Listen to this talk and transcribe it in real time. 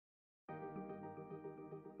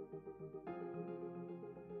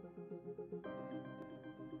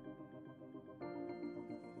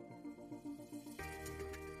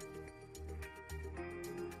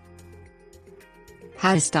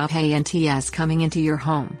How to stop ants coming into your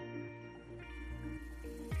home.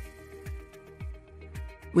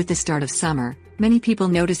 With the start of summer, many people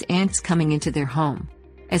notice ants coming into their home.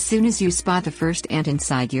 As soon as you spot the first ant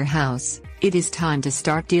inside your house, it is time to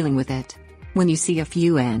start dealing with it. When you see a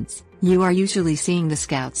few ants, you are usually seeing the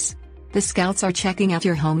scouts. The scouts are checking out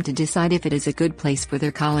your home to decide if it is a good place for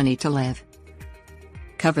their colony to live.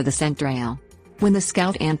 Cover the scent trail. When the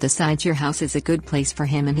scout ant decides your house is a good place for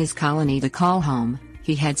him and his colony to call home,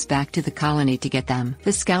 he heads back to the colony to get them.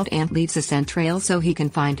 The scout ant leaves a scent trail so he can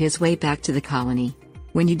find his way back to the colony.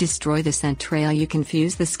 When you destroy the scent trail, you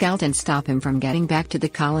confuse the scout and stop him from getting back to the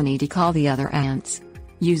colony to call the other ants.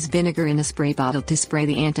 Use vinegar in a spray bottle to spray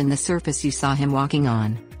the ant in the surface you saw him walking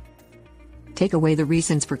on. Take away the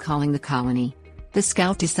reasons for calling the colony. The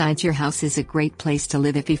scout decides your house is a great place to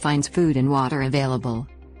live if he finds food and water available.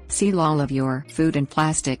 Seal all of your food in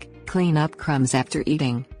plastic, clean up crumbs after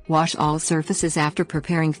eating, wash all surfaces after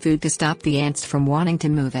preparing food to stop the ants from wanting to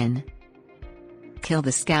move in. Kill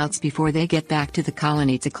the scouts before they get back to the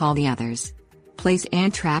colony to call the others. Place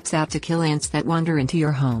ant traps out to kill ants that wander into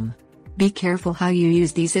your home. Be careful how you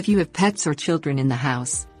use these if you have pets or children in the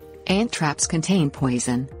house. Ant traps contain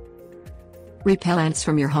poison. Repel ants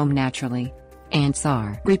from your home naturally. Ants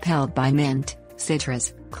are repelled by mint,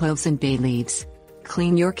 citrus, cloves and bay leaves.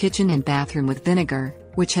 Clean your kitchen and bathroom with vinegar,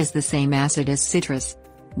 which has the same acid as citrus.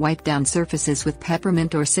 Wipe down surfaces with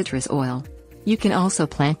peppermint or citrus oil. You can also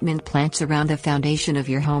plant mint plants around the foundation of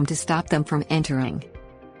your home to stop them from entering.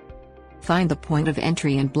 Find the point of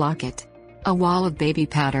entry and block it. A wall of baby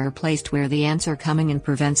powder placed where the ants are coming in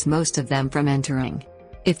prevents most of them from entering.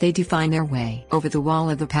 If they do find their way over the wall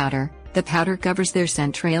of the powder covers their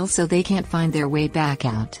scent trail so they can't find their way back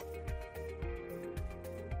out.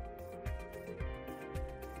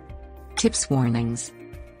 Tips warnings.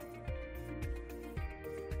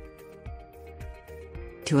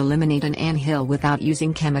 To eliminate an anthill without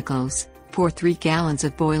using chemicals, pour 3 gallons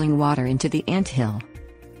of boiling water into the anthill.